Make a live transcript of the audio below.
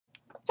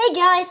Hey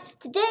guys,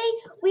 today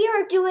we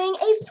are doing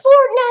a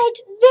Fortnite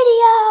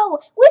video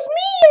with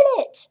me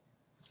in it.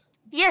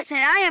 Yes,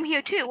 and I am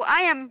here too. I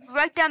am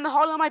right down the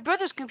hall on my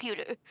brother's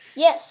computer.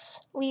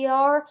 Yes, we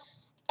are.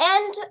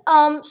 And,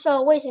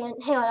 so wait a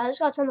second, hang on, I just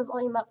gotta turn the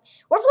volume up.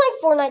 We're playing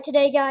Fortnite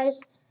today,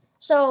 guys.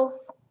 So,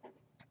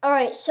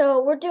 alright,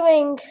 so we're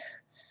doing,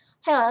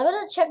 hang on, I'm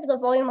gonna check the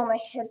volume on my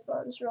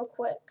headphones real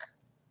quick.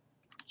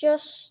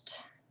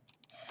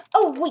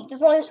 Oh wait, the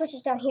volume switch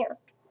is down here.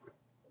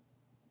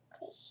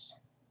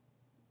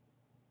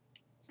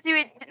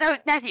 No,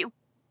 Matthew.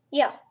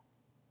 Yeah.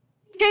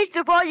 Change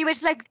the volume. It's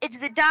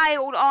the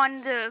dial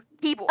on the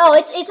keyboard. Oh,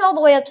 it's all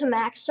the way up to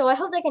max, so I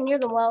hope they can hear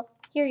you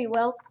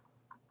well.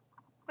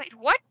 Wait,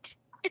 what?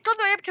 It's all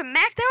the way up to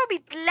max? That would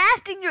be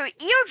blasting your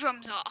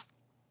eardrums off.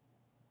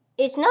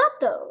 It's not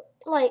though.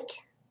 Like,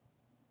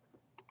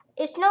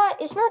 it's not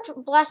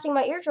blasting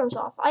my eardrums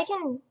off. I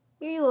can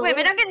hear you a Wait a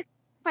little. minute,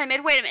 wait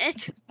a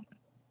minute.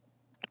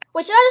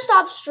 Wait, should I just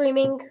stop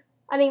streaming?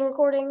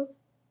 Recording.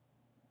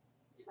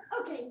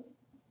 Okay.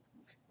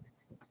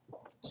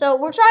 So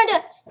we're trying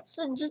to.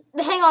 So just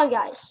hang on,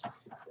 guys.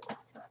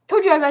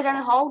 Told you I was right down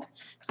the hall.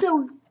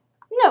 So,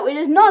 no, it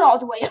is not all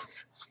the way up.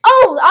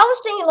 Oh, I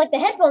was thinking like the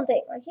headphone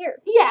thing, right here.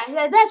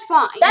 Yeah, that's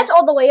fine. That's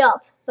all the way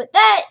up, but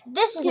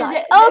this is not.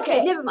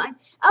 Okay. Never mind.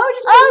 I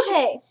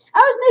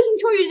was making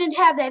sure you didn't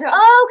have that up.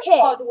 Okay.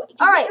 All the way.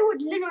 All right. It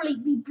would literally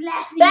be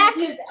blasting. Back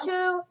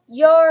to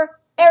your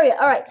area.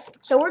 All right.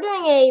 So we're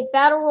doing a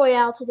battle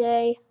royale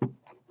today.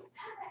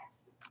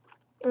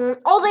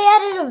 Oh, they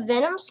added a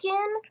Venom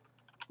skin.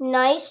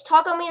 Nice.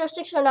 Taco Meter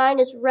 609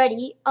 is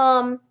ready.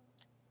 Okay,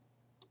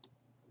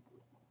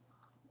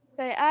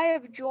 I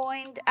have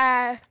joined.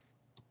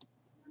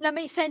 Let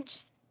me send.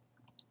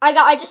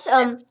 I just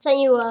sent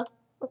you a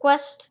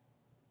request.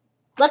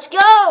 Let's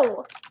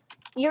go.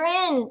 You're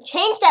in.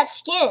 Change that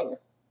skin.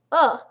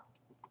 Ugh.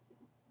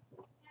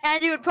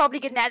 And you would probably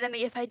get mad at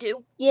me if I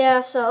do.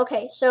 Yeah. So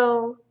okay.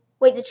 So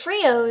wait, the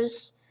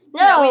trios.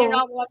 No, we do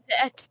not want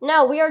that.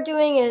 No, we are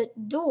doing a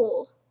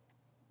duos.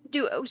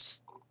 Duos.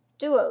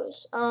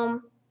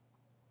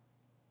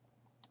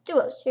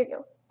 Here you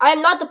go. I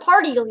am not the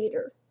party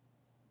leader.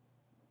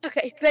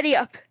 Okay, ready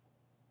up.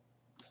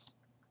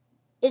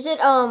 Is it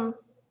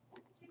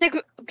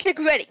Click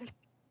ready.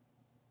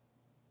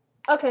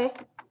 Okay.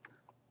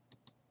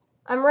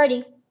 I'm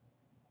ready.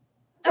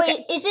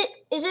 Okay. Wait, is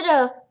it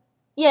a?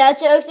 Yeah,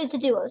 it's a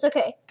duos.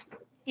 Okay.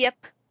 Yep.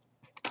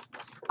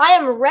 I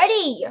am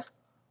ready.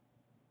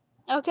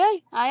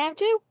 Okay, I am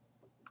too.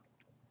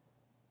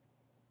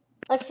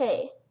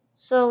 Okay.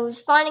 So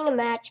he's finding a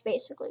match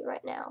basically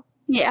right now.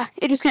 Yeah,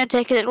 it is gonna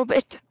take a little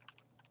bit.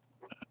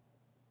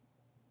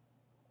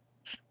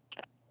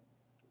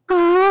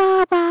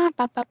 Oh,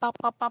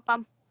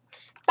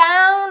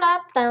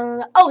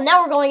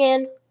 now we're going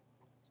in.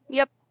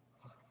 Yep.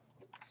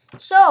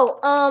 So,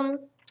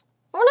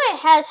 Fortnite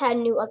has had a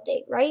new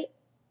update, right?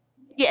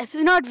 Yes,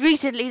 not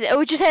recently though.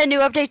 We just had a new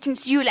update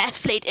since you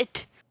last played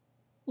it.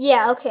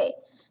 Yeah, okay.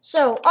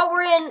 So,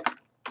 we're in.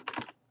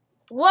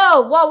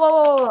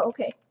 Whoa.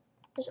 Okay.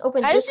 Just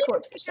open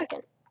Discord for a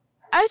second.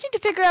 I just need to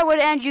figure out what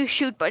Andrew's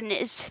shoot button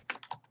is.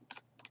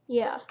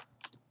 Yeah.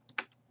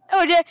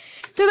 Oh,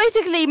 so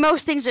basically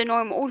most things are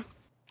normal.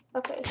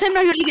 Okay. Because I'm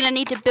not really going to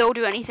need to build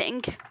or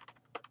anything.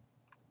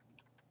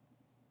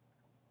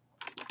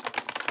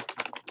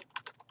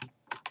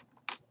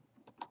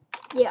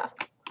 Yeah.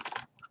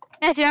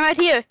 Matthew, I'm right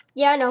here.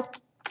 Yeah, I know.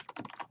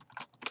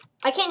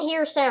 I can't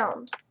hear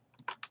sound.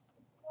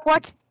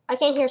 What? I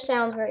can't hear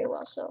sound very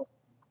well, so.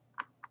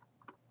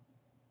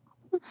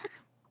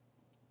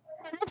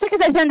 That's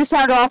because I turned the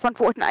sound off on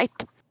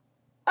Fortnite.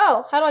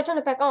 Oh, how do I turn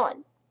it back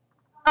on?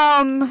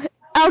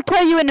 I'll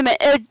tell you in a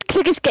minute.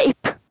 Click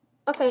escape.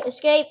 Okay,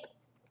 escape.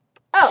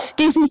 Oh.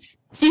 Do you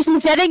see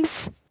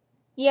settings?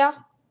 Yeah.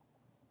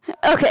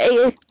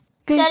 Okay.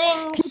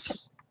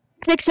 Settings.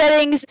 Click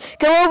settings.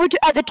 Go over to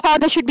at the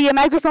top. There should be a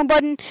microphone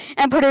button,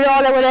 and put it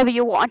on at whatever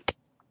you want.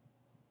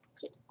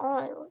 Put it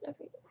on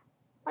whatever.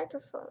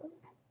 Microphone.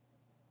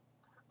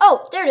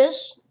 Oh, there it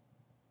is.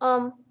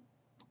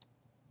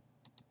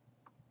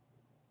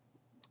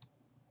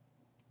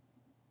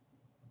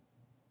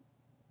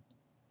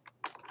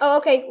 Oh,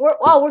 okay.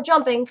 We're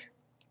jumping.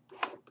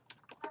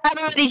 I've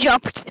already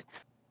jumped.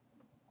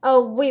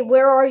 Oh, wait,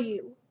 where are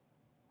you?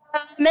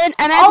 Man,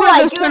 and oh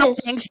my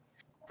goodness.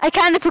 I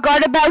kind of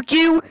forgot about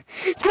you,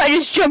 so I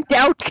just jumped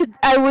out because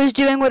I was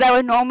doing what I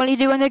would normally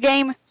do in the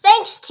game.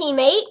 Thanks,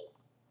 teammate.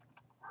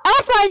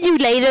 I'll find you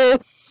later.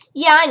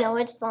 Yeah, I know,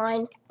 it's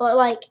fine. But,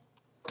 like...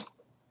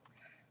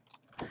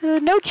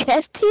 no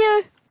chest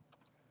here?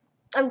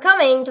 I'm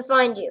coming to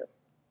find you.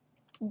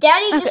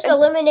 Daddy just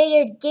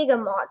eliminated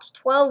Gigamot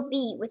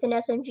 12B with an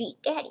SMG.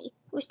 Daddy?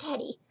 Who's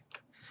Daddy?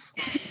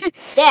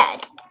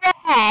 Dad.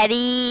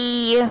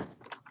 Daddy.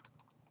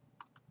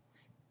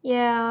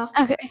 Yeah.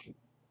 Okay.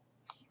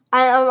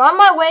 I'm on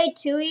my way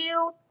to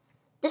you.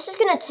 This is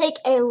gonna take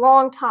a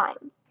long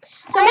time.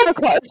 So I have a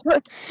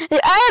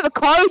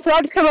car, so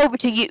I'll just come over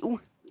to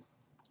you.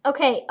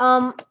 Okay,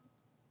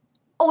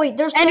 Oh wait,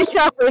 and a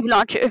shockwave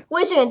launcher.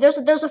 Wait a second.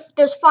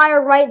 There's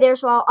fire right there,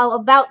 so I'll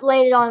about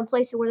land it on a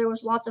place where there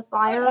was lots of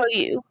fire. Where are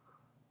you?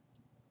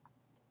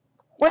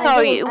 Where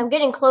are you? I'm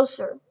getting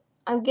closer.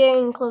 I'm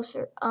getting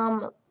closer.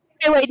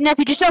 Hey, wait,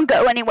 Nephew, just don't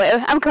go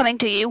anywhere. I'm coming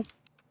to you.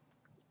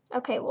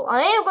 Okay, well,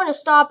 I am going to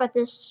stop at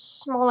this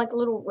small, like,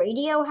 little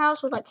radio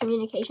house with, like,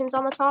 communications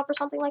on the top or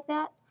something like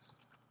that.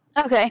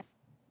 Okay.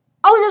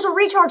 Oh, and there's a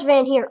recharge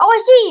van here. Oh, I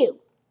see you.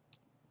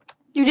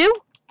 You do?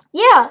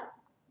 Yeah.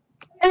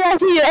 And I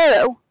see your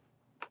arrow.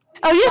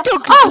 Oh, you're still.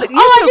 I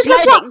just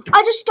got shot.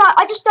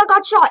 I just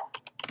got shot.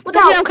 Look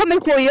out. I'm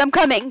coming for you. I'm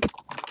coming.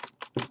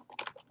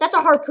 That's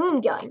a harpoon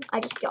gun. I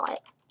just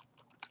got.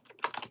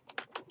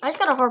 I just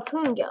got a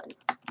harpoon gun.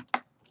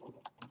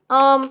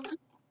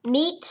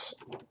 Meat.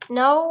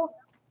 No.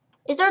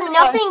 Is there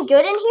nothing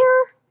good in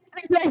here?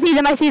 I see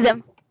them. I see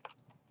them.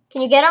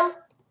 Can you get them?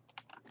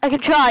 I can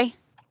try.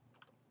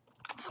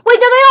 Wait, there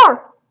they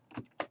are.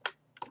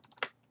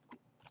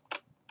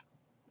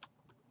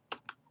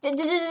 I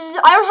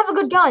don't have a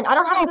good gun. I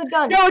don't have a good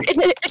gun. No,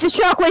 it's a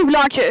shockwave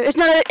launcher. It's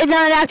not an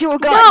actual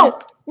gun.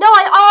 No,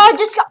 I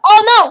just got.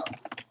 Oh no!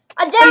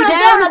 I'm down.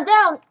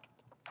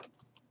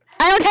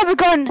 I don't have a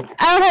gun.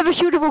 I don't have a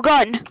shootable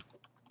gun.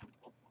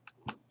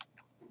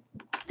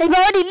 They've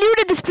already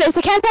looted this place.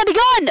 I can't find a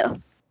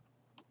gun.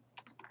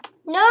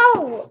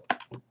 No.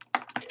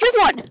 Here's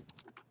one.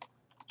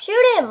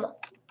 Shoot him.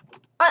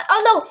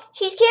 Oh no,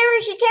 she's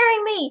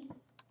carrying me.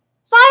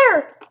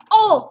 Fire!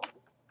 Oh.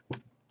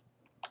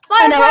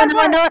 Fire! No, I'm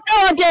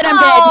dead.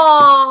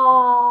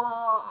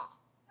 Oh.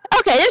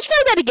 Okay, let's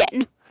try that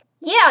again.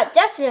 Yeah,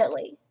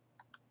 definitely.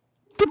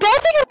 The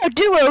bad thing about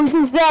duos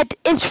is that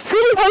it's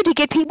pretty hard to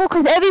get people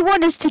because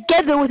everyone is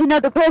together with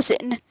another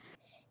person.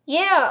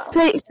 Yeah.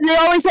 They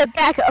always have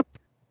backup.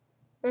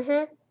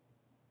 Mhm.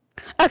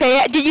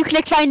 Okay, did you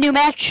click find new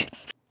match?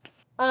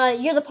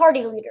 You're the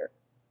party leader.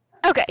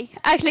 Okay,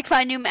 I clicked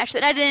find new match.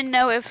 Then I didn't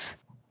know if.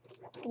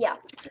 Yeah.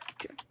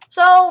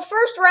 So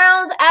first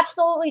round,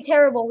 absolutely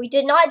terrible. We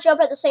did not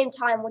jump at the same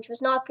time, which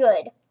was not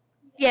good.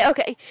 Yeah.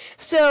 Okay.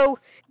 So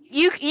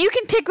you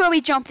can pick where we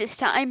jump this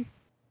time.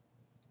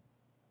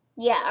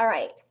 Yeah. All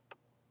right.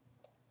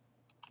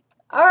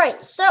 All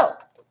right. So.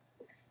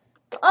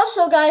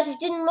 Also, guys, I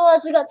didn't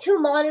realize we got two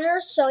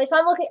monitors. So if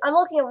I'm looking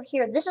over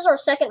here. This is our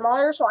second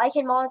monitor, so I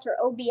can monitor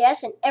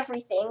OBS and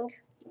everything.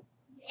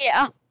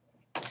 Yeah.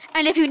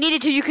 And if you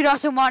needed to, you could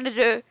also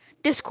monitor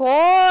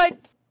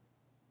Discord.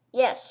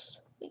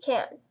 Yes, we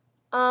can.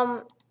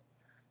 The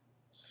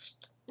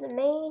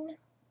main.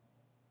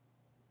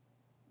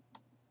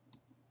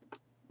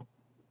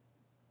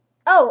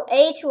 Oh,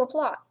 A to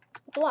apply.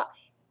 Apply.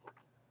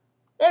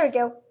 There we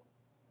go.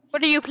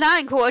 What are you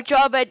applying for? A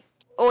job at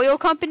oil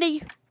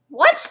company?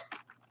 What?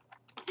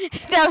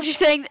 That was just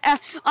saying.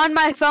 On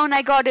my phone,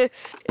 I got a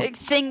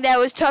thing that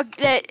was I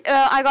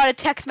got a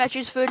text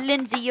message for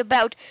Lindsay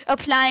about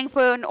applying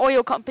for an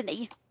oil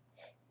company.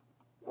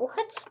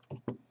 What?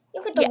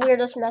 You get the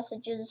weirdest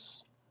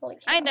messages. Holy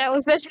cow. I know,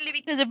 especially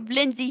because of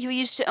Lindsay, who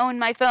used to own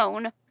my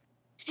phone.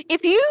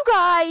 If you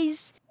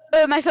guys,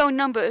 my phone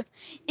number.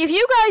 If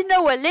you guys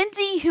know a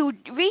Lindsay who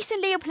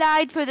recently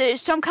applied for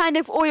some kind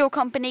of oil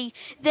company,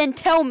 then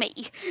tell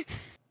me.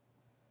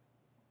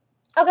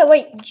 Okay,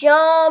 wait.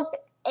 Jump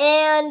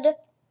and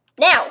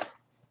now.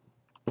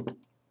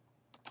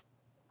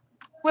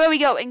 Where are we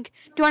going? Do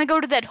you want to go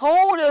to that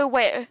hole or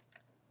where?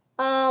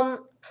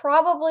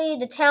 Probably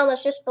the town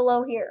that's just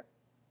below here.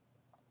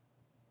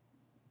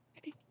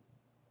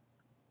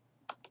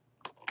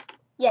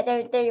 Yeah,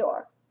 there you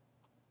are.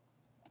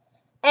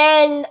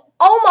 And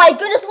oh my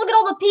goodness, look at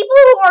all the people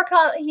who are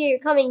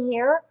coming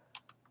here.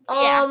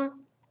 Yeah.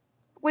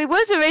 Wait,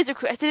 where's the Razor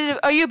Crest?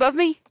 Are you above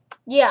me?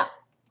 Yeah.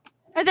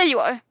 Oh, there you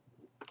are.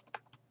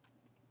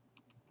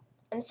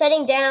 I'm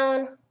setting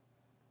down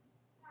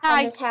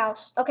on this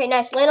house. Okay,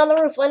 nice. Land on the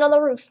roof. Land on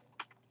the roof.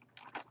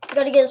 We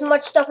gotta get as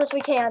much stuff as we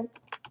can.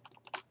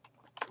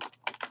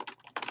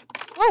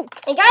 Whoa.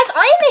 And guys,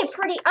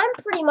 I'm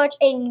pretty much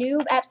a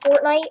noob at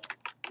Fortnite.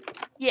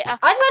 Yeah.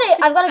 I've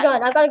got a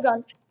gun. I've got a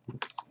gun.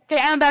 Okay,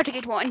 I'm about to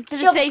get one.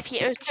 This is safe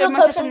here. Shield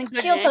potion.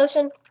 Shield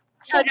potion.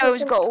 Oh no,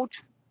 it's gold.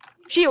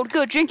 Shield,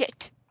 good. Drink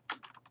it.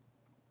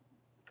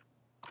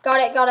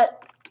 Got it. Got it.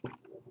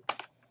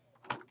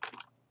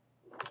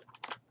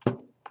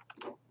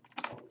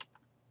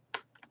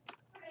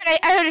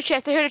 I heard a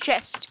chest. I heard a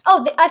chest.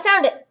 Oh, I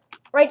found it.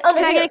 Right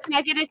under here. Can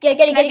I get it? Yeah,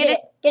 get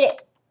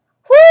it.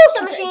 Woo,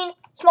 submachine.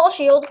 Small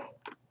shield.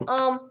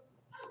 Oh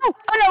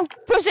no,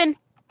 person.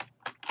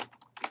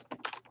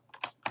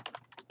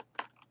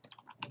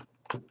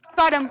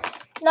 Got him.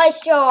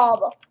 Nice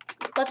job.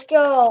 Let's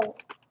go.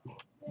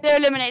 They're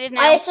eliminated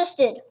now. I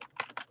assisted.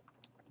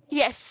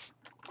 Yes.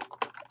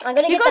 I'm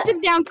gonna get got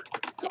them down.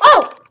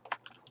 Oh!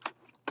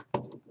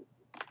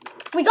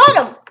 We got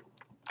him.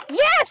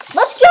 Yes.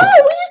 Let's go.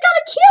 We just got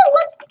a kill.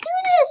 Let's do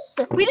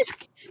this.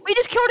 We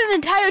just killed an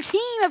entire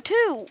team of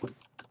 2.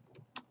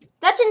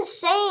 That's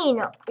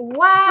insane.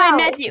 Wow. Wait,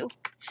 Matthew.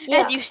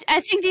 Yeah. Matthew,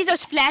 I think these are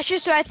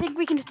splashes, so I think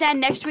we can stand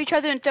next to each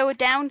other and throw it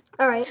down.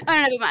 All right. Oh,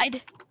 never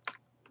mind.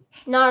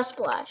 Not a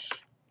splash.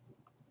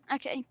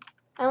 Okay.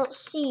 I don't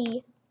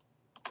see.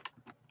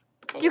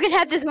 You can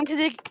have this one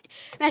because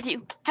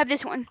Matthew, have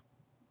this one.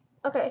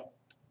 Okay.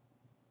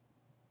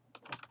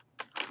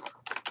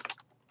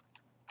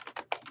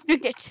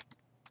 Drink it.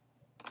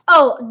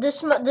 Oh,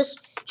 this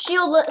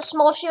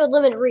small shield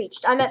limit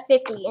reached. I'm at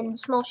 50, and the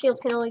small shields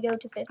can only go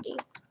to 50.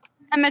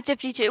 I'm at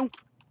 52.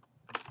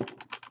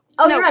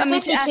 Oh, No, you're at I'm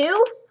 52?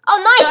 No,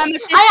 Oh,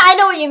 nice! I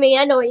know what you mean.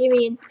 I know what you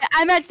mean.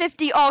 I'm at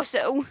 50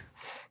 also.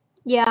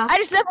 Yeah. I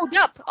just leveled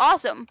up.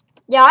 Awesome.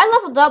 Yeah, I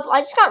leveled up.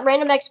 I just got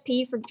random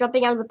XP for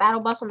jumping out of the battle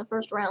bus on the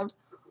first round.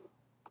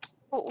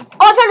 Oh,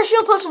 I found a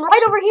shield potion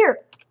right over here.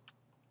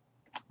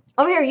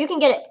 Over here, you can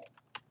get it.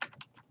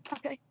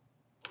 okay.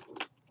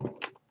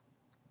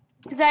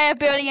 Because I have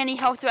barely any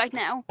health right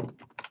now.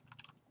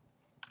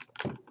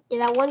 Yeah,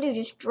 that one dude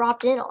just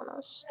dropped in on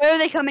us. Where are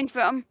they coming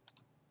from?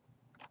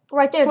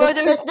 Right there. There's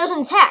an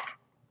attack.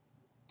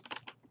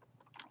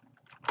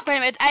 Wait a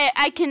minute.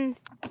 I can.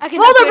 Oh, they're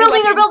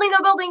building. They're building.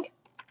 They're building.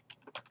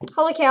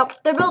 Holy cow!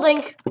 They're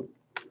building.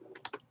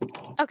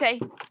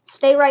 Okay.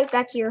 Stay right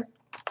back here.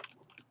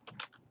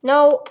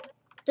 No.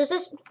 Do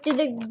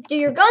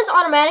your guns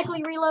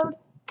automatically reload?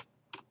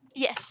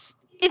 Yes.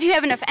 If you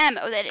have enough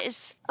ammo, that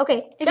is.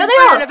 Okay. If There you they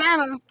run are. out of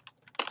ammo.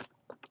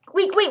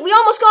 We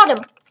almost got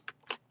him.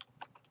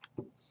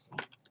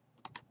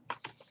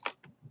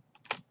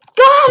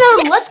 Got him!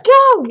 Yes. Let's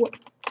go!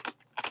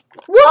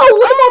 Whoa,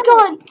 look at that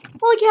gun!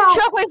 Holy cow.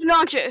 Shockwave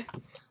launcher.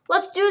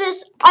 Let's do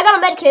this. I got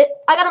a med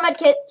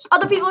kit.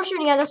 Other people are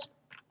shooting at us.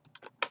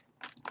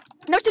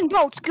 Nuts and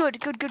bolts. Good.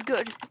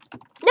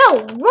 No,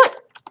 run!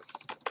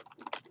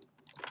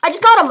 I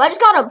just got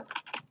him.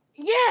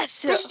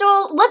 Yes.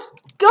 Pistol, let's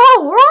go!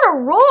 We're on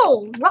a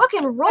roll! Rock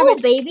and roll,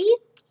 baby!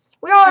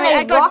 We're on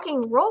a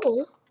rocking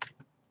roll.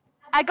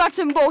 I got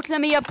some bolts. Let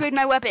me upgrade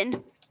my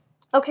weapon.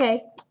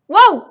 Okay.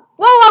 Whoa!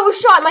 I was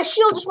shot. My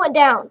shield just went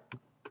down.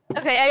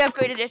 Okay, I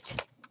upgraded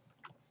it.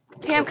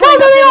 Okay, I'm Whoa, coming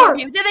up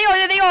there.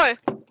 There they are.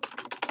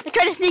 They're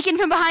trying to sneak in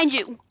from behind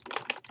you.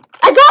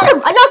 I got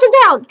him! I knocked him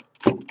down!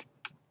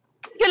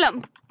 Kill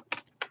him.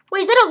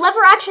 Wait, is that a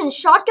lever action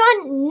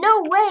shotgun?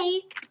 No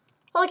way.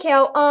 Holy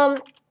cow. Oh,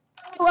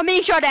 I'm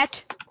being shot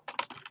at.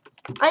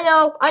 I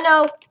know.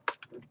 Oh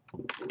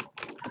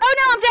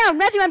no, I'm down.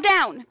 Matthew, I'm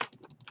down.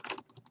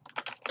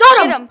 Got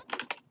him! Get him.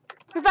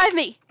 Revive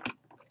me.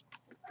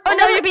 Oh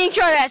no, you're being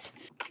shot at.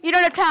 You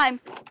don't have time.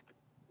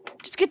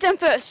 Just get them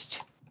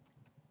first.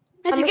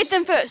 Matthew, get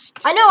them first.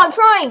 I know, I'm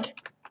trying.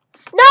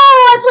 No,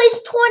 I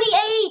placed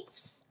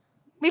 28th.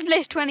 We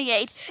placed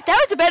 28. That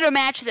was a better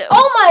match, though.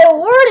 Oh my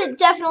word, it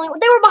definitely.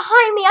 They were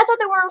behind me. I thought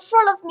they were in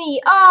front of me.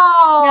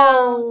 Oh.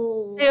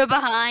 No, they were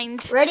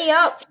behind. Ready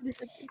up.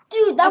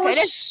 Dude, that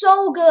was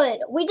so good.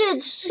 We did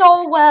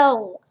so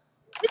well.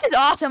 This is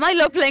awesome. I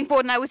love playing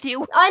Fortnite with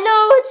you. I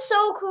know, it's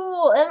so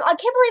cool. And I can't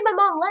believe my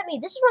mom let me.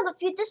 This is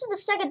the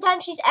second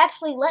time she's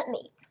actually let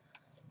me.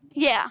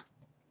 Yeah.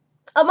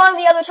 Among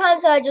the other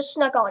times that I just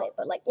snuck on it,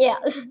 but like, yeah.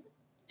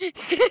 We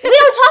don't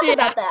talk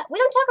about that. We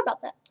don't talk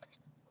about that.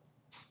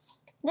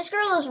 This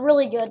girl is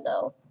really good,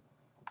 though.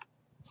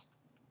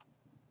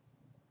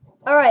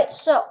 Alright,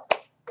 so.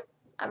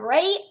 I'm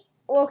ready.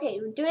 Okay,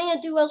 we're doing a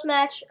duos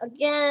match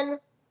again.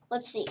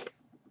 Let's see.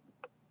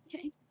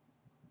 Okay.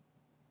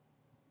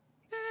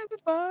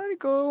 Everybody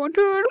going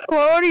to the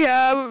party,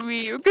 have a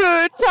real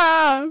good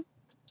time.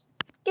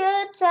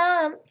 Good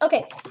time.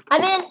 Okay,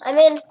 I'm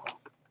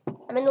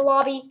in the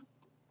lobby.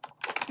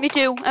 Me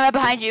too. I'm right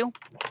behind you.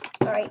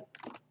 Alright.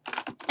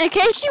 In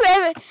case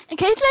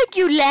like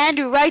you land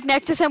right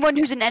next to someone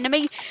who's an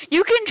enemy,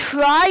 you can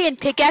try and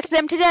pickaxe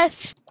them to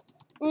death.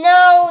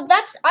 No,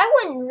 I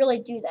wouldn't really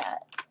do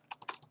that.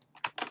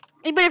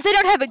 But if they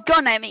don't have a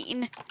gun, I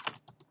mean,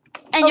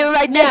 and you're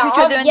right next to each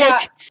other,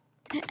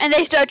 and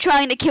they start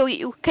trying to kill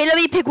you. Okay, let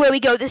me pick where we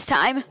go this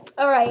time.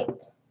 Alright.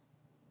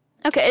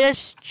 Okay,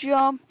 let's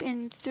jump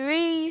in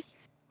 3,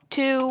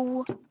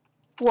 2,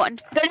 1.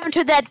 Go down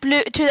to that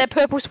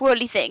purple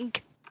swirly thing.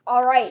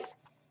 Alright.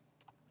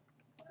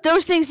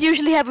 Those things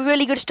usually have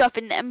really good stuff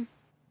in them.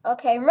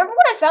 Okay, remember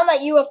when I found that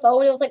UFO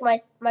and it was like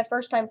my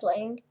first time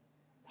playing?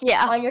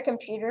 Yeah. On your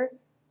computer?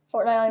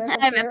 Fortnite on your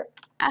computer?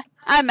 I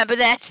remember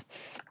that.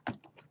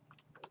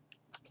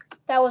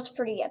 That was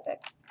pretty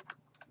epic.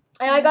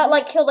 And I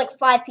got killed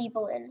 5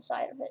 people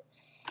inside of it.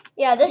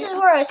 Yeah, this is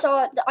where I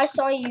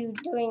saw you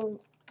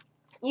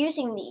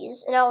using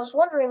these, and I was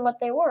wondering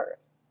what they were.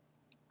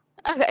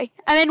 Okay,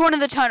 I'm in one of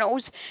the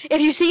tunnels.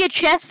 If you see a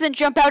chest, then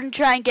jump out and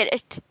try and get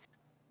it.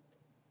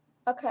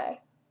 Okay.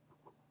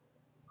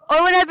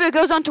 Or whenever it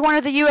goes onto one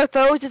of the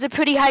UFOs, there's a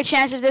pretty high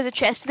chance that there's a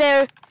chest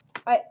there.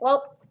 Alright,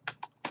 well,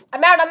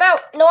 I'm out.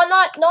 No, I'm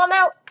not. No, I'm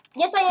out.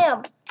 Yes, I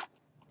am.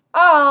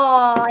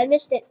 Oh, I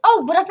missed it.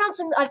 Oh, but I found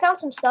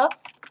some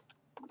stuff.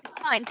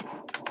 Find.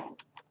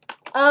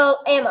 Oh,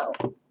 ammo.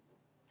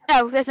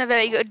 Oh, that's not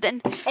very good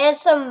then. And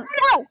some.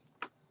 No.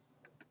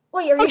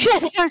 Wait, are you?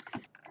 Chest.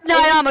 No,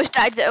 I almost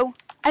died though.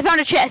 I found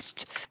a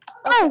chest.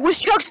 Oh, with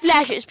chug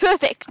splashes.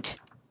 Perfect.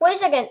 Wait a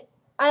second.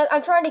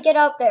 I'm trying to get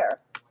up there.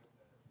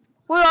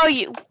 Where are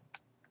you?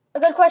 A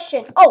good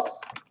question. Oh,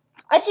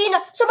 I see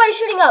somebody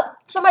shooting up.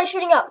 Somebody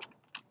shooting up.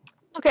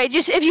 Okay,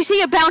 just if you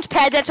see a bounce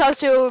pad, that's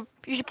also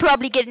you should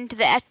probably get into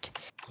that.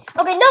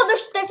 Okay, no,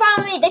 they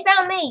found me. They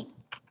found me.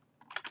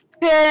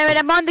 And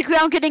I'm on the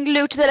ground getting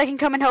loot so that I can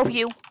come and help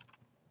you.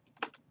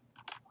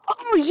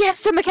 Oh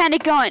yes, a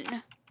mechanic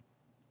gun.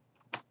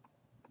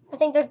 I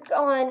think they're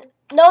gone.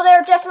 No,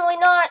 they're definitely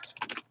not.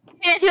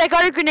 Yeah, see, I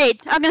got a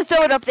grenade. I'm gonna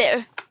throw it up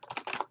there.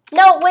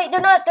 No, wait, they're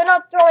not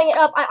throwing it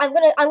up. I'm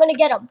gonna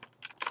get them.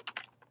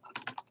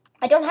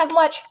 I don't have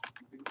much.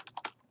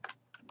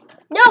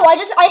 No,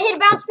 I hit a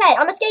bounce pad.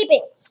 I'm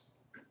escaping.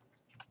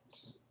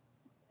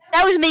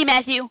 That was me,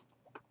 Matthew.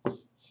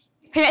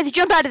 Hey, Matthew,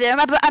 jump out of there.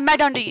 I'm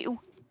right under you.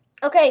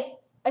 Okay,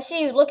 I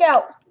see you. Look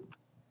out.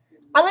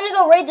 I'm gonna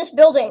go raid this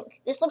building.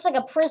 This looks like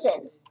a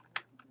prison.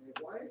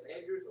 Why is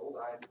Andrew's old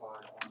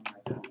iPod on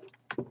my desk?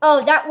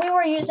 Oh, that we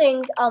were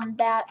using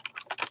that.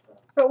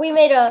 But we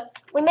made a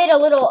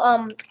little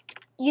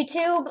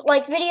YouTube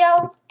like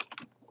video.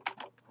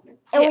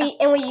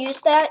 And we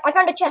used that. I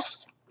found a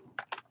chest.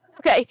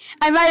 Okay,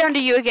 I'm right under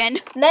you again.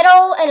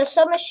 Metal and a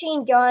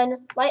submachine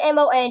gun, light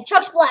ammo, and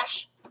chug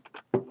splash.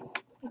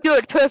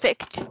 Good,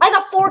 perfect. I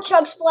got 4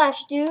 chug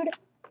splash, dude.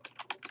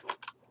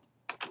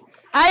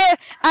 I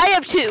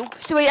have 2.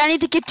 So wait, I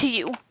need to get to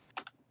you.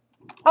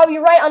 Oh,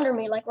 you're right under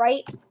me, like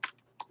right?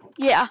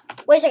 Yeah.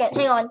 Wait a second,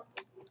 hang on.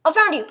 Oh,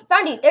 found you.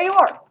 Found you. There you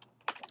are.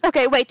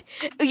 Okay, wait.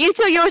 You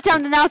throw yours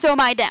down, then I'll throw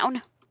mine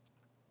down.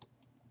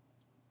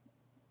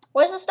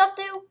 What does this stuff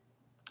do?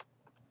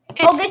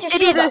 Oh, get your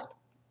shield up.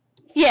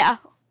 Yeah.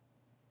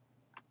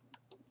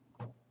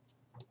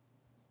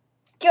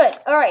 Good.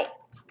 All right.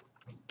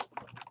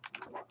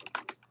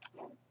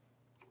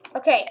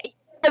 Okay.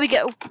 There we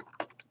go.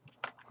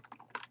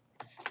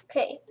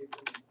 Okay.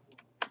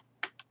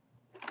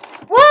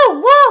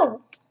 Whoa!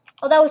 Whoa!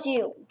 Oh, that was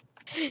you.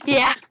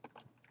 Yeah.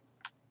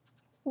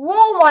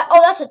 Whoa! My.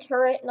 Oh, that's a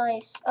turret.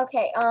 Nice.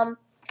 Okay.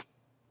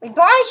 We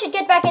probably should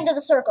get back into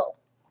the circle.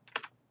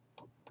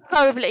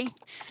 Probably.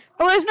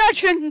 Well, it's not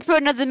shrinking for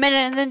another minute,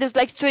 and then there's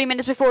like 3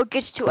 minutes before it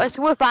gets to us.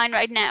 We're fine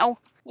right now.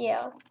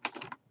 Yeah.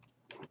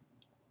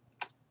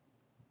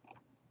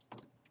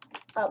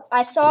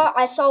 I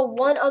saw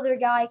one other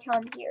guy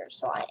come here,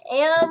 so I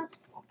am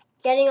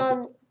getting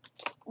on,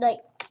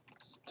 like,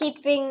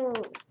 keeping,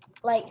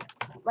 like,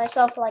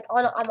 myself, like,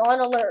 I'm on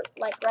alert,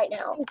 like, right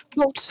now.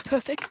 Bolts,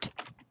 perfect.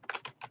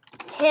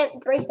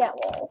 Can't break that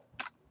wall.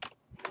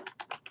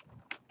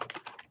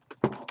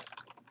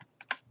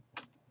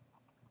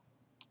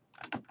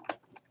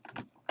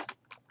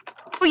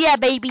 Oh yeah,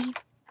 baby.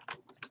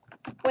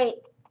 Wait.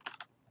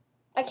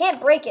 I can't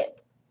break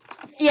it.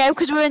 Yeah,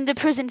 because we're in the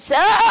prison cell.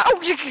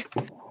 Oh!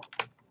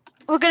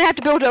 We're gonna have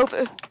to build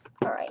over.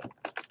 Alright.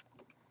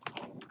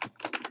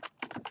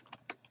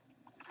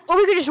 Or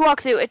we could just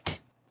walk through it.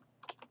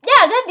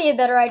 Yeah, that'd be a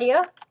better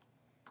idea.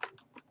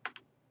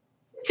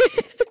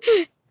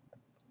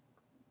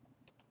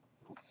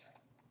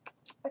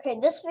 Okay,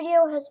 this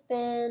video has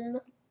been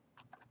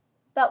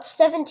about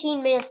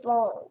 17 minutes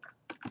long.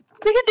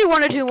 We can do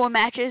 1 or 2 more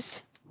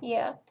matches.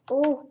 Yeah.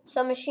 Ooh,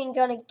 submachine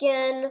gun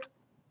again.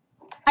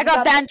 I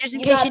got bandages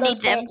in case you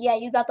need them. Yeah,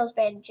 you got those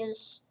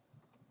bandages.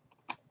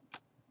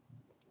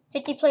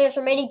 50 players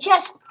remaining.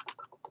 Chest!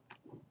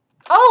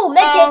 Oh,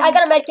 medkit! I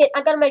got a medkit.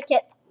 I got a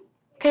medkit.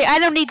 Okay, I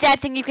don't need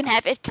that thing. You can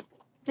have it.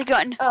 The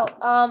gun.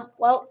 Oh,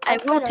 well. I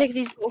will take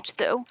these bolts,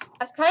 though.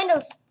 I've kind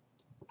of...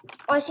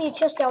 Oh, I see a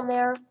chest down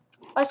there.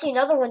 I see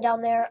another one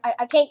down there.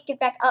 I can't get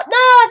back up. No,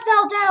 I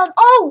fell down.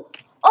 Oh!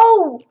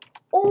 Oh!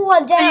 Oh,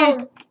 I'm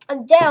down.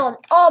 I'm down.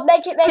 Oh,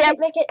 medkit, medkit,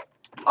 medkit.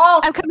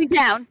 Oh. I'm coming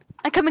down.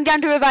 I'm coming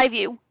down to revive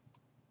you.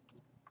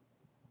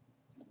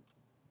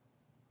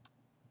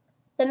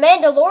 The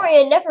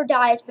Mandalorian never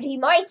dies, but he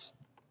might.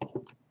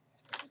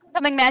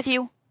 Coming,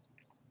 Matthew.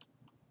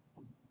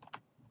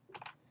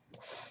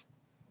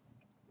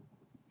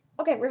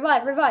 Okay,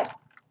 revive, revive.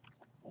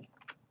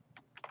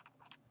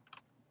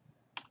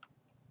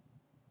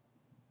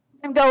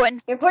 I'm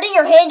going. You're putting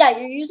your hand out.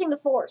 You're using the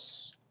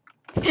force.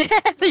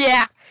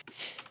 Yeah.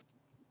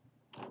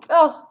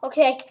 Oh,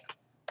 okay.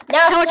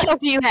 Now how much health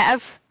do you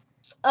have?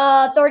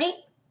 30.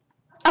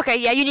 Okay,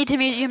 yeah, you need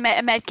to use your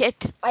med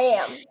kit. I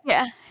am.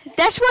 Yeah.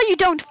 That's why you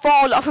don't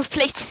fall off of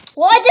places.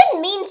 Well, I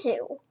didn't mean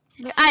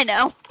to. I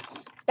know.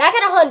 Back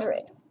at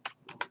 100.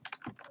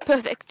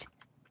 Perfect.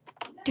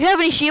 Do you have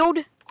any shield?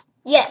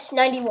 Yes,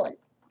 91.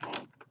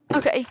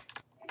 Okay.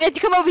 You have to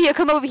come over here,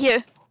 come over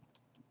here.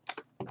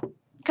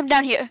 Come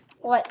down here.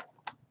 What?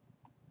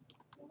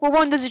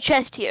 Well, there's a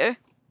chest here.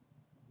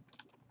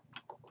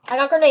 I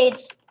got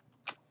grenades.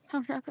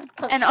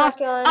 And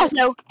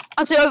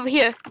also over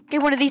here,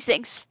 get one of these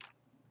things.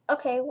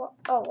 Okay, oh,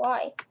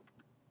 why?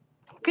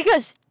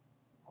 Because.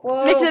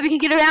 Whoa. Makes so that we can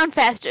get around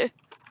faster.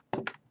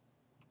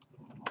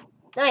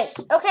 Nice.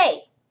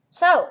 Okay,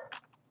 so,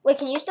 wait,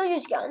 can you still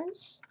use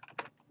guns?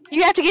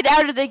 You have to get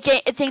out of the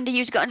thing to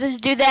use guns.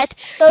 And to do that,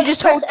 So you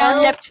just hold down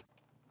L? left.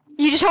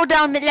 You just hold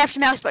down the left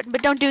mouse button,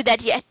 but don't do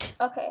that yet.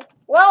 Okay.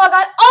 Well,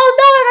 oh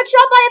no, I got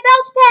shot by a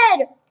bounce pad!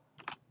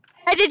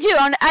 I did too.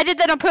 I did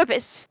that on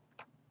purpose.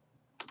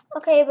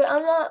 Okay, but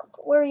I'm not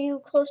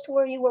close to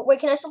where you were. Wait,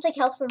 can I still take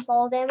health from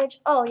fall damage?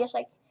 Oh, yes,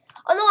 I.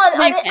 Oh no,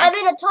 I'm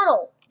in a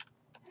tunnel.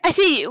 I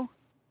see you.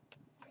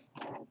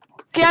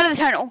 Get out of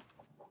the tunnel.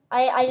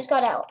 I just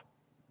got out.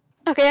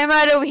 Okay, I'm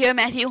right over here,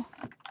 Matthew.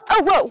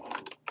 Oh, whoa.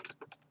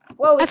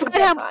 Whoa, we can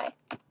jump high.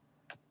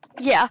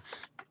 Yeah.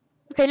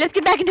 Okay, let's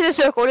get back into the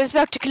circle. It's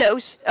about to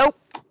close. Oh.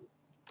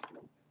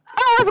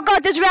 Oh, I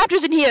forgot there's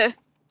raptors in here.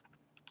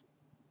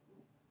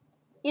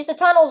 Use the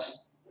tunnels.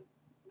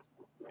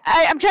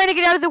 I'm trying to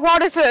get out of the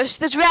water first.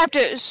 There's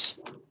raptors.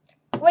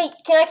 Wait,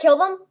 can I kill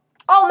them?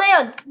 Oh,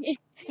 man.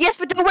 Yes,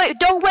 but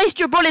don't waste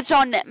your bullets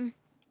on them.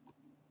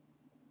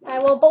 I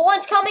will, but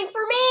one's coming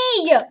for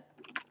me.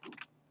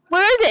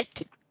 Where is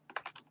it?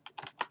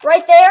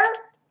 Right there.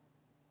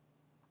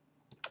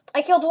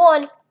 I killed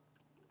one.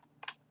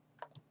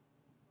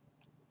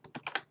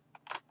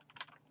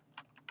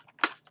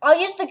 I'll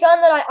use the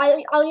gun that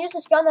I'll use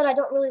this gun that I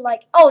don't really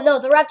like. Oh no,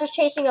 the raptor's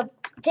chasing a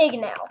pig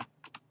now.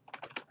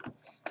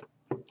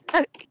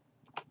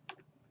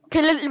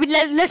 Okay,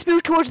 let's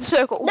move towards the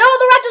circle. No,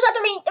 the raptor's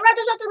after me. The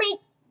raptor's after me.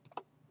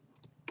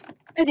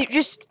 Matthew,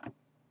 just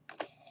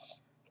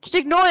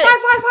ignore it.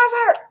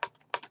 Fire!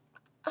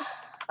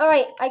 All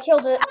right, I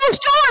killed it. Oh,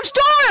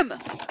 storm!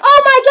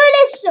 Oh my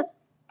goodness!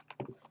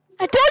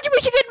 I told you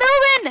we should get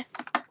moving.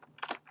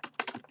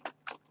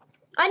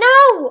 I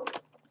know.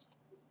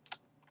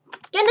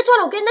 Get in the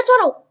tunnel.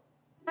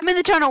 I'm in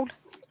the tunnel.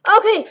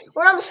 Okay,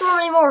 we're not in the storm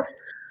anymore.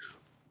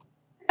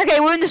 Okay,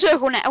 we're in the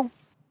circle now.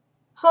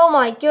 Oh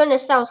my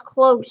goodness, that was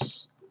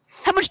close.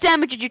 How much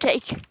damage did you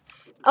take?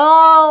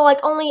 Oh,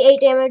 like only 8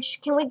 damage.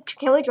 Can we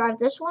drive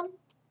this one?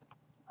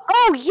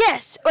 Oh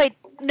yes. Wait,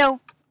 no.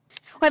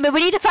 Wait, but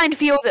we need to find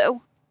fuel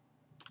though.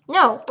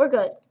 No, we're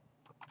good.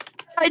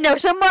 I know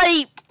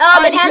somebody.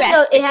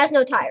 It has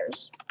no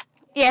tires.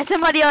 Yeah,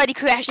 somebody already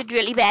crashed it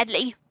really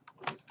badly.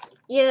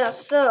 Yeah,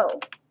 so.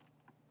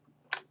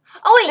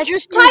 Oh wait,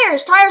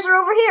 tires are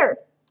over here.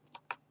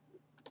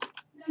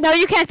 No,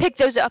 you can't pick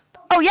those up.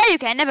 Oh yeah, you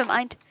can. Never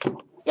mind.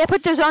 Yeah,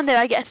 put those on there,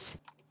 I guess.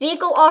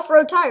 Vehicle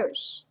off-road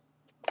tires.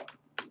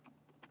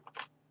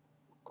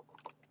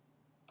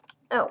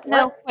 Oh, what?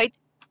 No, wait.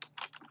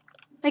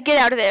 Get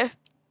out of there.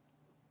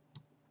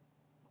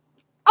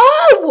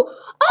 Oh,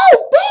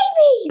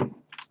 baby!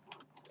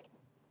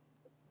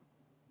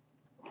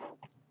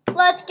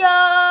 Let's go!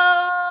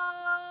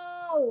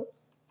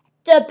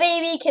 The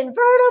baby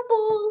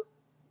convertible.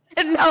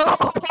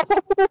 No.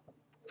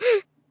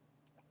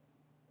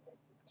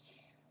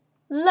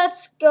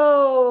 Let's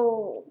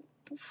go.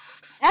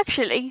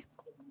 Actually,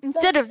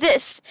 instead of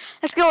this,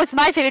 let's go with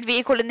my favorite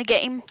vehicle in the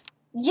game.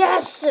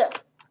 Yes!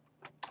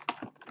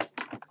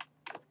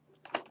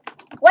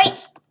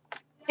 Wait!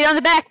 Get on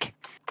the back.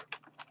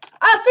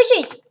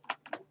 Fishies!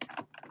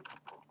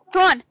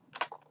 Go on.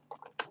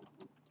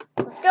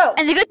 Let's go.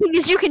 And the good thing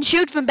is you can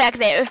shoot from back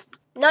there.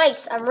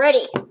 Nice, I'm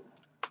ready.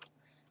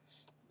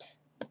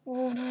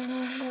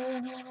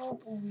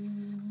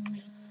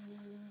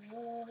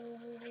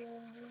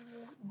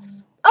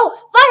 Oh,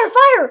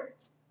 fire!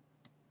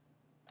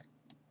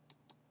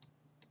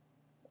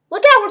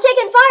 Look out, we're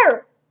taking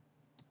fire.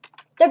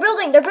 They're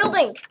building.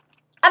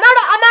 I'm out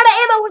of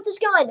ammo with this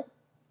gun.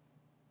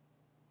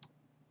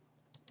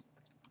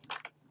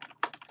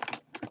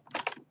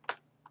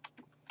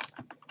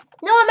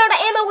 No, I'm out of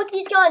ammo with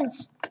these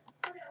guns.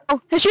 Oh,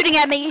 they're shooting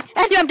at me.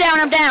 Matthew, I'm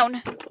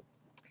down.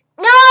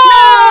 No!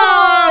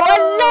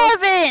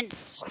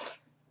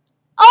 11th!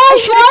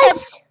 Oh,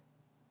 what?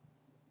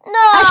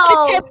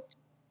 No!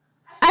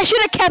 I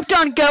should have kept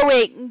on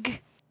going.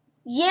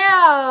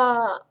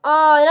 Yeah.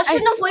 I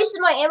shouldn't have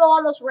wasted my ammo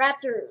on those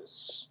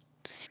raptors.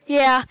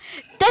 Yeah.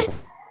 That's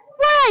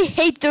why I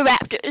hate the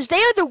raptors.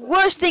 They are the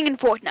worst thing in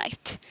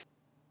Fortnite.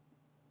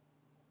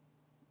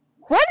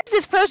 What is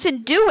this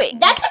person doing?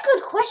 That's a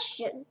good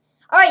question.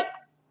 All right,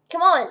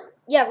 come on.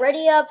 Yeah,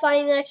 ready up,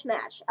 finding the next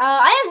match.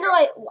 I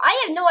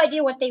have no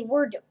idea what they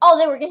were doing. Oh,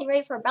 they were getting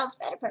ready for a bounce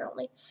pad,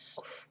 apparently.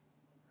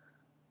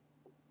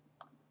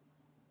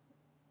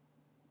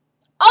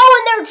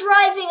 Oh, and they're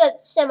driving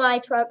a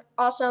semi-truck.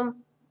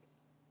 Awesome.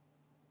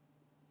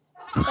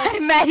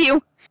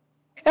 Matthew,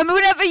 remember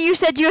whenever you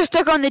said you were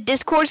stuck on the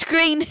Discord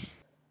screen?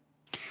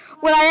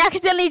 Well, I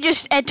accidentally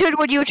just entered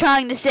what you were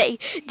trying to say.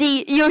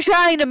 You were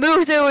trying to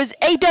move, there was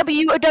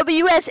AWWSASWADA.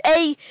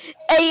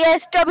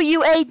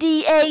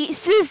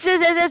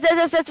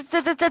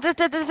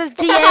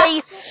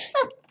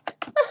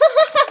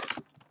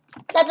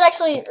 That's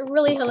actually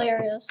really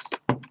hilarious.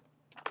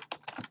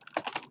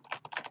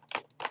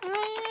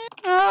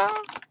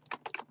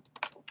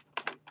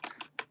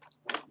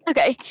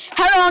 Okay,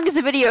 how long is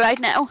the video right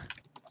now?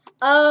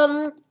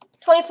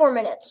 24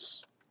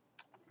 minutes.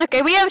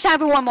 Okay, we have time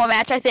for one more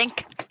match, I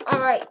think.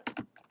 Alright.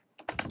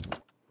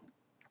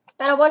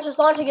 Battle Bunch is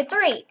launching in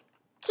 3,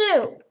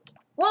 2,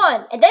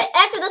 1. And then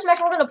after this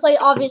match, we're going to play,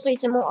 obviously,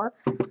 some more.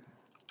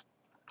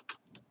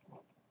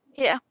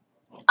 Yeah.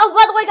 Oh,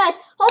 by the way, guys,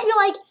 hope you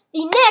like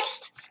the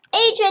next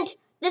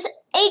this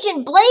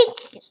Agent Blake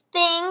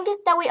thing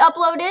that we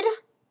uploaded.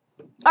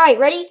 Alright,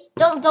 ready?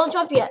 Don't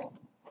jump yet.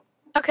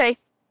 Okay.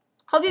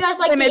 Hope you guys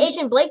like the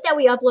Agent Blake that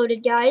we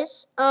uploaded,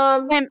 guys.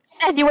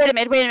 Matthew, wait a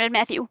minute,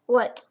 Matthew.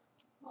 What?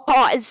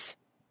 Pause.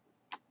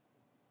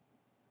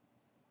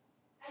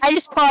 I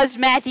just paused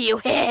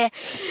Matthew.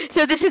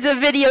 So this is a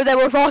video that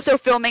we're also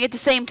filming at the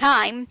same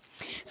time.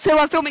 So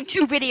I'm filming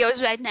 2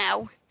 videos right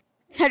now.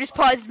 I just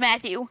paused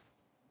Matthew.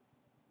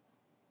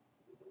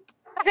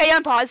 Okay,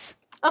 unpause.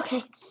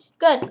 Okay,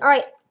 good. All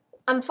right,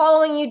 I'm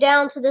following you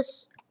down to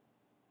this.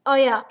 Oh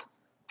yeah.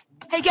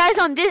 Hey guys,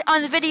 on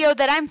the video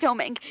that I'm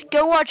filming,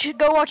 go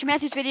watch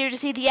Matthew's video to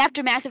see the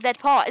aftermath of that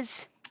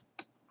pause.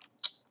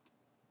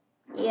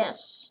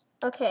 Yes.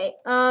 Okay.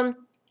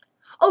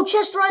 Oh,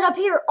 chest right up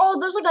here. Oh,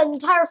 there's like an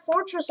entire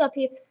fortress up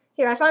here.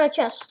 Here, I found a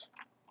chest.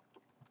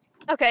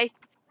 Okay,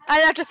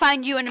 I'll have to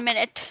find you in a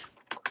minute.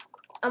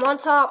 I'm on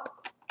top.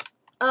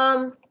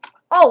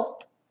 Oh,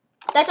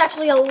 that's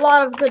actually a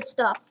lot of good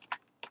stuff.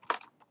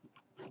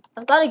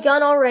 I've got a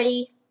gun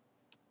already.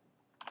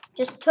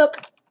 Just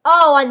took.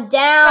 Oh, I'm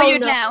down. Oh, you're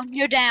down.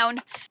 You're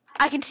down.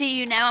 I can see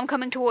you now. I'm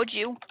coming towards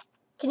you.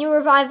 Can you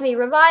revive me?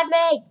 Revive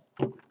me.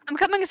 I'm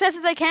coming as fast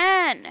as I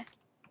can.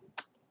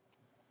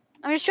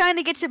 I'm just trying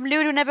to get some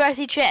loot whenever I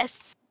see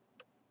chests.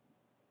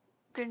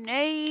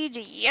 Grenade,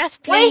 yes,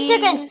 please. Wait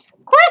a second.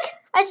 Quick!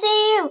 I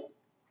see you.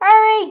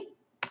 Hurry.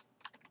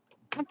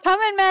 I'm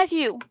coming,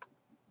 Matthew.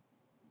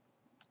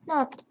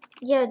 No,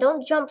 yeah,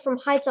 don't jump from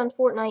heights on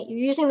Fortnite. You're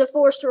using the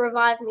Force to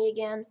revive me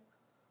again.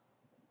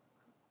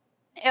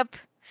 Yep.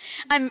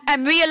 I'm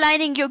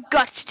realigning your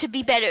guts to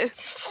be better.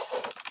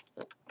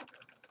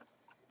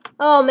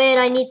 Oh man,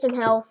 I need some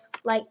health.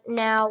 Like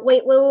now.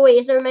 Wait.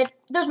 Is there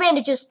there's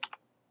bandages.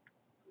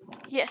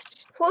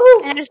 Yes.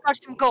 Woohoo! And I just got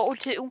some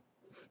gold too.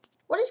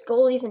 What does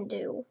gold even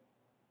do?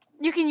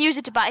 You can use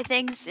it to buy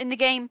things in the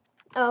game.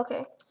 Oh,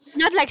 okay.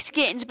 Not like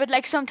skins, but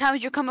like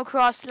sometimes you come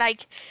across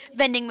like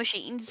vending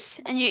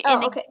machines and you.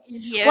 Oh, okay.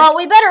 Here. Well,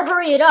 we better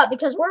hurry it up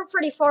because we're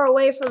pretty far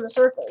away from the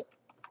circle.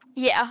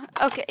 Yeah.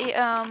 Okay.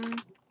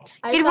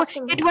 Get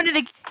one of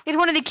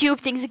the cube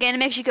things again. It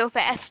makes you go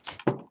fast.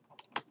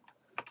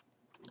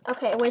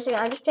 Okay, wait a second.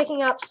 I'm just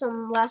picking up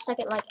some last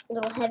second like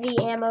little heavy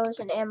ammos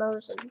and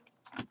ammos.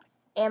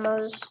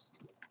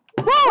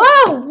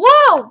 Whoa!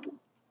 Whoa!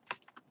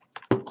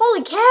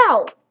 Holy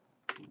cow!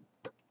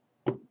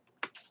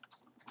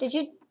 Did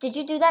you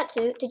do that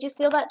too? Did you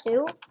feel that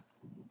too?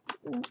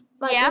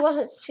 Like yeah. I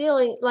wasn't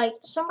feeling like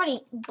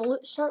somebody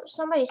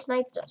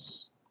sniped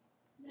us.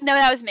 No,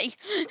 that was me.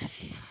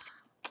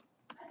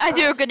 I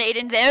threw a grenade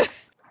in there.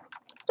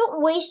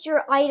 Don't waste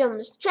your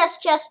items.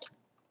 Chest.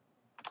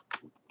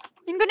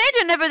 And grenades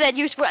are never that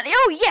useful.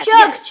 Oh yes.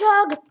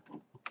 Chug.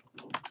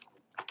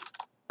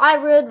 I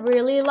would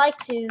really like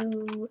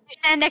to.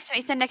 Stand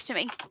next to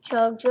me.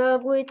 Chug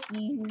with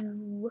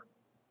you.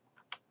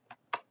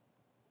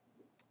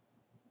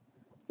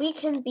 We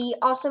can be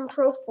awesome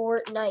pro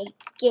Fortnite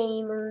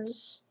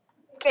gamers.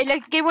 Okay,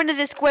 let's get one of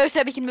the squares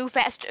so we can move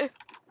faster.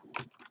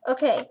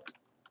 Okay.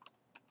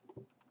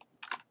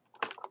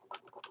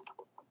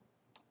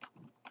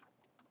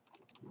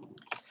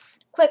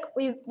 Quick,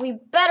 we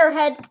better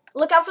head.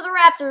 Look out for the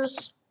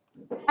raptors.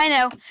 I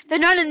know. They're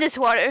not in this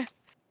water.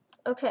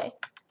 Okay.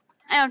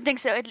 I don't think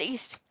so, at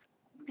least.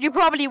 You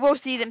probably will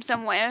see them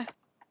somewhere.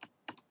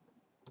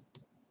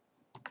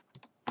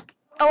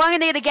 Oh, I'm gonna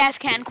get a gas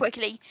can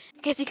quickly,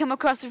 in case you come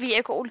across the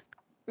vehicle.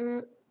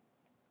 Oh,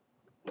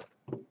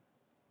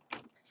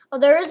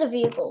 there is a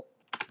vehicle.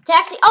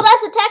 Taxi. Oh,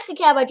 that's the taxi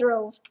cab I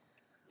drove.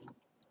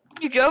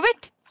 You drove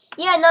it?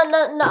 Yeah,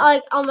 no,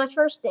 like on my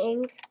first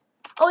thing.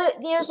 Oh,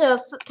 there's a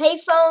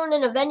payphone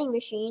and a vending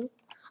machine.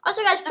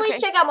 Also, guys, please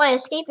check out my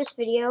escapist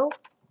video.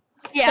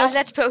 Yeah,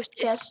 that's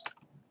posted.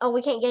 Oh,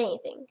 we can't get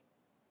anything.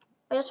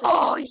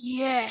 Oh,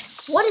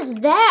 yes. What is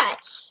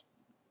that?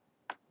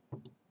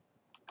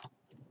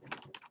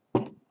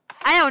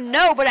 I don't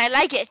know, but I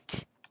like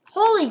it.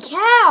 Holy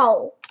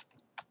cow.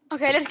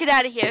 Okay, let's get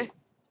out of here.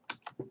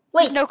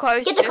 Wait, no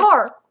cars. Get the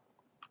car.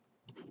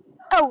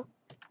 Oh.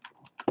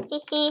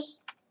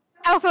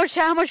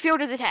 How much fuel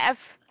does it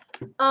have?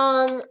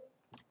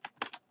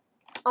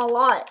 A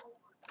lot.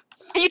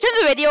 Can you turn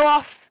the radio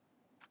off?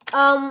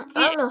 I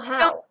don't know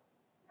how.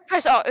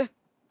 Press R.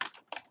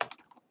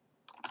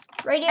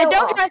 Radio and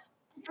off.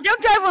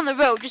 Don't drive on the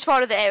road, just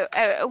follow the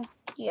arrow.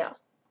 Yeah.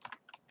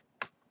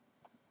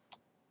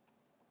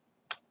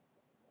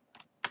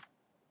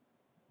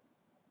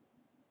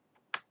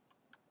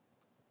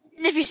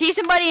 And if you see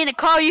somebody in a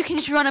car, you can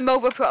just run them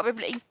over,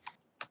 probably.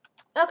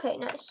 Okay,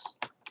 nice.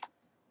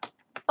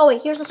 Oh,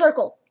 wait, here's the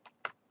circle.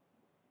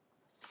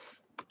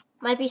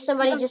 Might be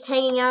somebody just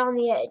hanging out on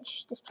the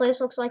edge. This place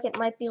looks like it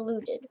might be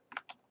looted.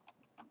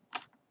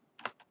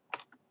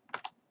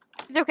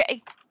 It's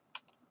okay.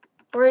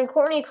 We're in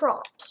Corny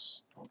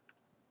Crops.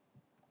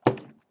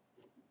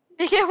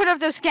 Be careful of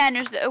those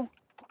scanners, though.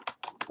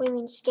 What do you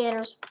mean,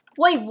 scanners?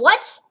 Wait,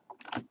 what?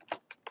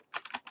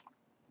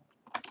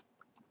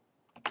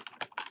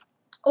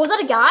 Oh, was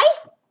that a guy?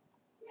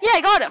 Yeah,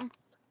 I got him.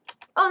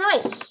 Oh,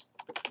 nice.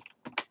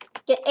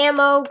 Get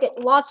ammo, get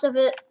lots of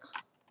it.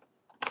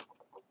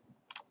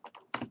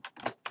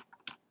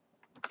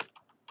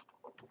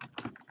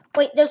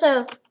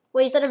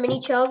 Wait, is that a mini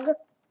chug?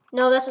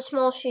 No, that's a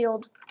small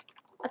shield.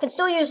 I can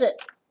still use it.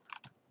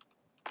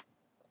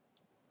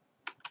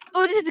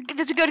 Oh,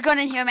 there's a good gun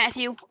in here,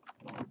 Matthew.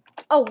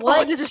 Oh,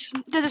 what? Oh,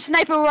 there's a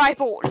sniper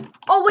rifle.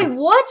 Oh, wait,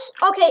 what?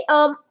 Okay,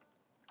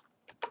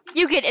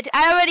 You get it.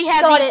 I already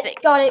have got these it, things.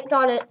 got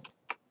it.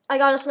 I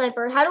got a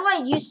sniper. How do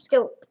I use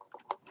scope?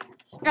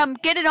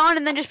 Get it on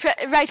and then just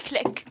right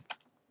click.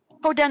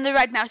 Hold down the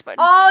right mouse button.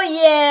 Oh,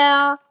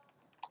 yeah.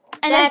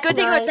 And That's the nice. good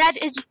thing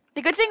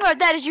about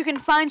that is you can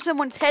find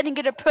someone's head and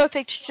get a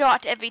perfect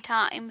shot every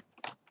time.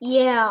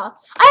 Yeah.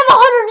 I have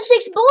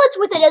 106 bullets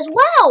with it as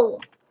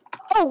well.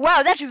 Oh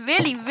wow, that's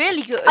really,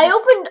 really good.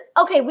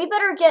 Okay, we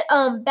better get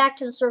back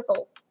to the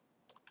circle.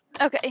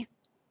 Okay.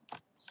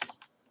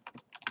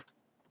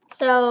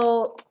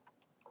 So,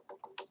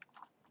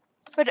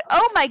 But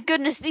oh my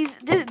goodness, these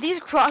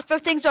crossbow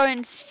things are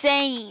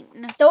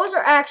insane. those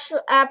are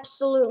actually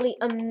absolutely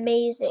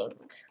amazing.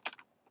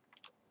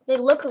 They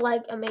look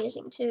like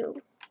amazing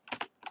too.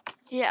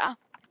 Yeah.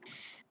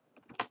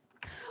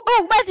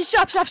 Oh, Matthew,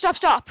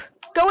 stop.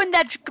 Go in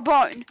that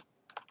barn.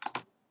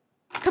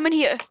 Come in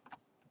here.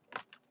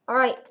 All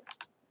right.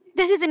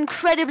 This is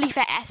incredibly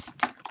fast.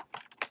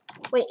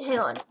 Wait, hang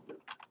on.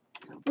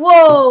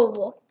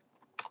 Whoa!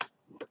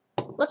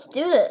 Let's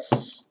do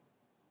this.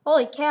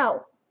 Holy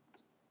cow.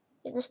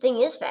 This thing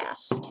is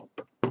fast.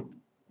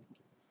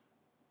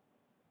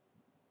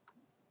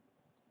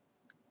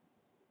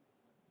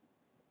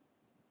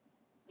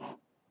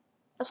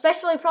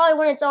 Especially probably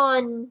when it's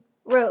on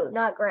road,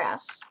 not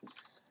grass.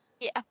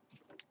 Yeah.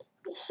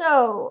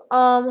 So,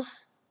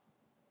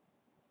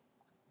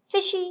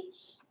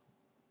 fishies.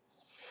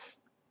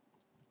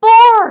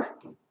 Boar!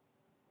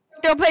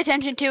 Don't pay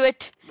attention to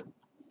it.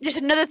 Just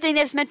another thing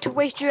that's meant to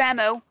waste your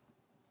ammo.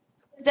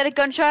 Is that a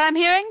gunshot I'm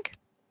hearing?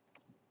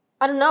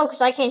 I don't know,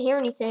 because I can't hear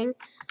anything.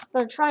 I'm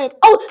gonna try it.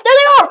 Oh, there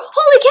they are!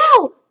 Holy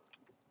cow!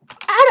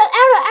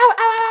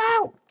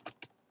 Ow.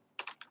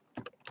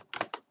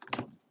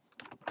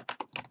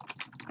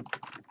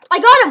 I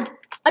got him!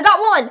 I got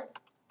one!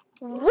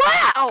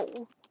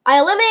 Wow! I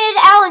eliminated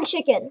Alan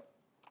Chicken.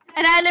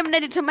 And I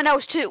eliminated someone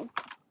else too.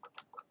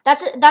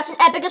 That's an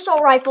epic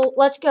assault rifle.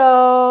 Let's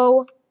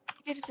go.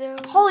 Get those.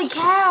 Holy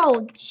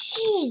cow!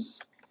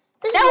 Jeez.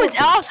 That was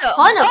awesome.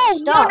 Ton of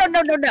stuff.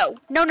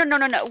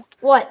 No.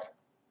 What?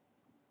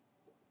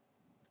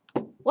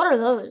 What are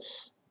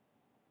those?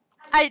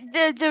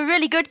 They're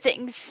really good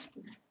things.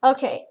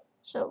 Okay,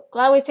 so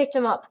glad we picked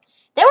them up.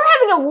 They were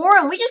having a war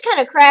and we just kind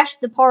of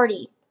crashed the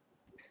party.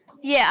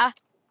 Yeah.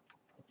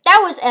 That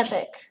was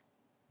epic.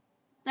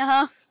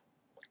 Uh-huh.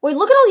 Wait,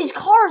 look at all these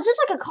cars. This is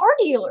like a car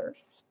dealer.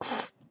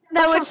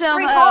 No, That's it's for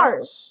free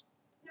cars.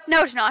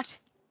 No, it's not.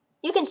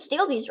 You can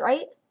steal these,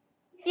 right?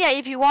 Yeah,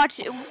 if you want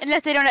to,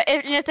 unless they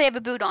have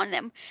a boot on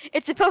them.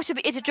 It's a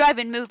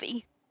drive-in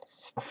movie.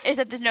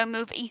 Except there's no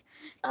movie.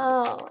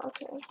 Oh,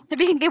 okay. So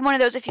we can get one of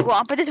those if you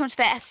want, but this one's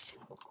fast.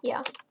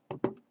 Yeah.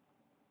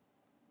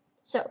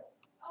 So.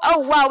 Oh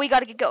wow, we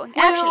gotta get going.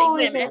 Actually,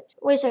 wait a minute.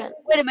 Wait a second.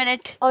 Wait a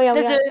minute. Oh yeah,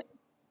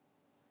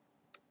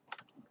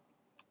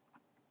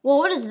 Well,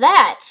 what is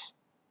that?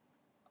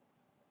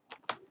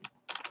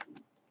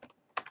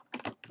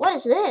 What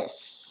is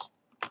this?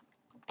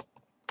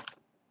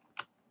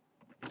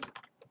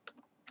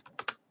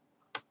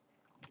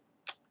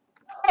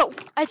 Oh,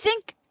 I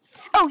think.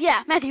 Oh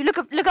yeah, Matthew, look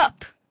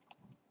up.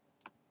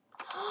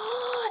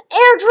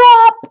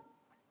 Airdrop!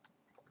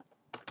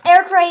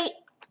 Air crate.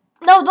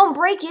 No, don't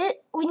break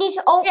it. We need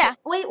to. Oh, yeah.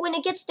 Wait, when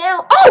it gets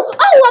down. Oh,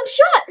 I'm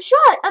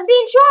shot. I'm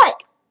being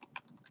shot.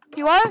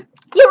 You are?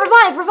 Yeah,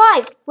 revive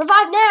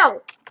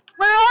now.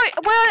 Where? I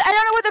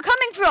don't know where they're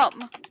coming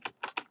from.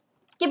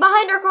 Get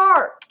behind our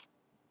car.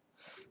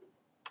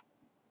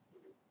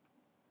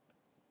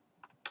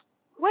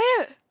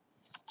 Where?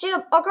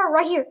 Jacob, our car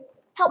right here.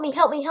 Help me.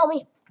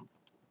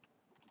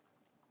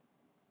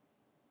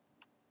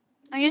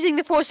 I'm using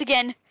the force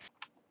again.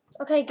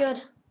 Okay,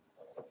 good.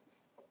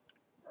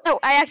 Oh,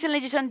 I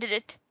accidentally just undid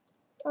it.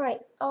 All right.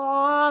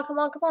 Oh, come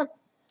on. All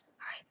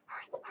right.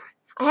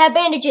 I have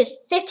bandages.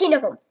 15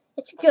 of them.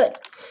 It's good.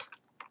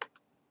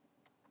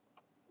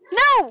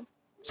 No!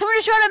 Someone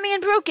just shot at me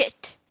and broke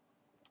it.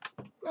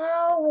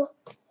 No.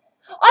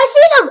 I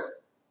see them!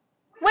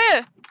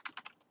 Where?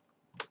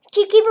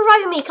 Keep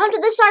reviving me. Come to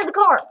this side of the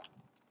car.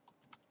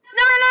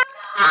 No!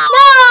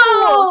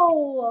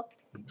 No!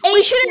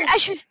 I should have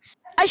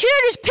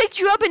just picked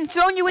you up and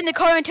thrown you in the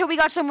car until we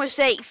got somewhere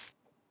safe.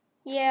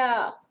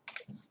 Yeah.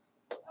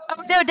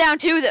 Oh, they're down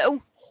too,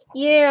 though.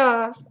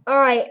 Yeah. All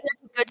right.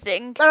 That's a good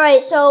thing. All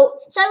right. So,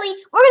 sadly,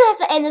 we're going to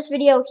have to end this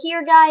video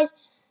here, guys.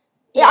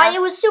 Yeah,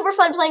 it was super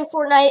fun playing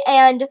Fortnite,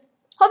 and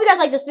hope you guys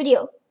like this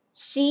video.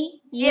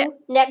 See you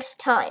next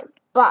time.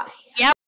 Bye. Yep.